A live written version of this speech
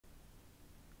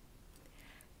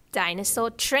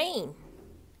Dinosaur train.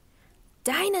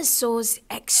 Dinosaurs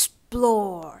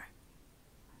explore.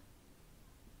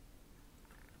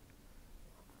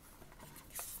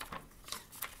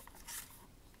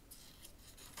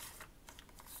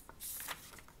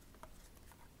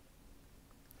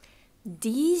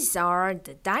 These are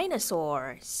the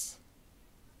dinosaurs.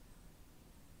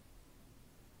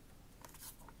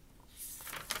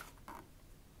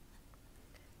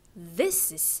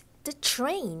 This is the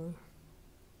train.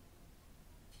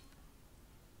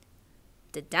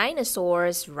 The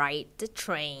dinosaurs ride the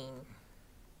train.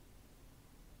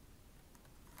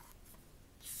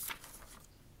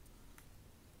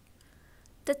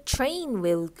 The train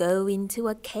will go into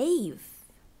a cave.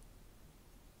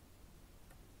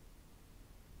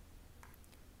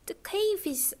 The cave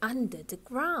is under the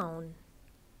ground.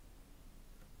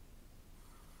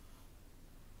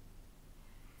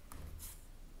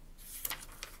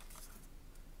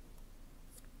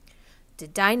 The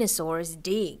dinosaurs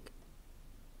dig.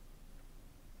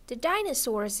 The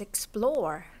dinosaurs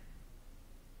explore.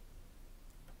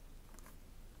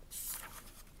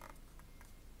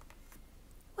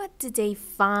 What did they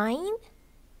find?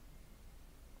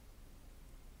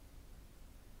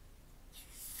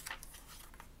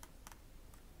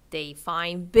 They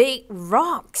find big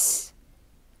rocks.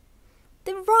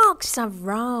 The rocks are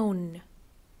round.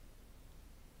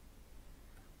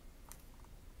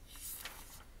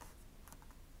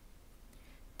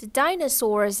 The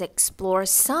dinosaurs explore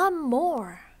some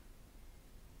more.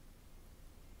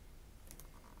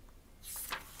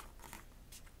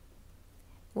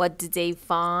 What did they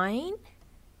find?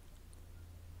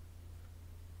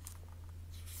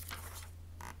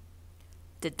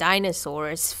 The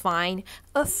dinosaurs find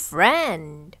a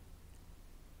friend.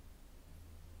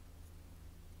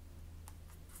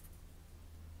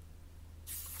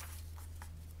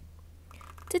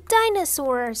 The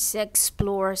dinosaurs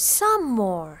explore some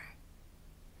more.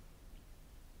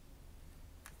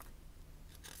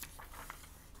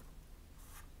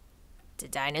 The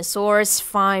dinosaurs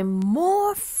find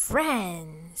more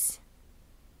friends.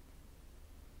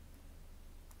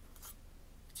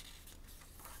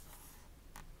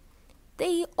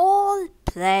 They all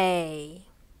play.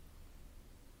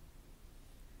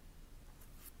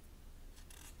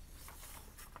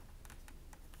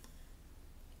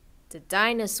 The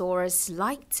dinosaurs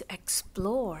like to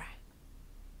explore.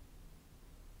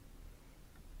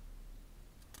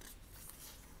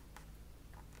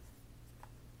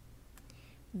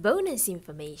 Bonus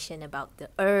information about the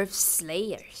Earth's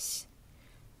layers.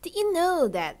 Did you know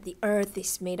that the Earth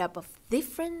is made up of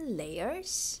different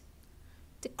layers?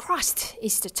 The crust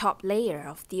is the top layer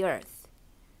of the Earth.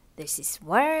 This is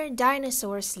where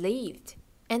dinosaurs lived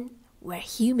and where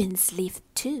humans lived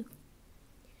too.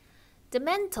 The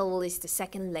mantle is the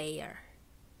second layer.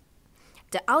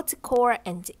 The outer core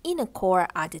and the inner core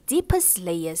are the deepest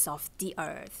layers of the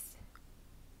Earth.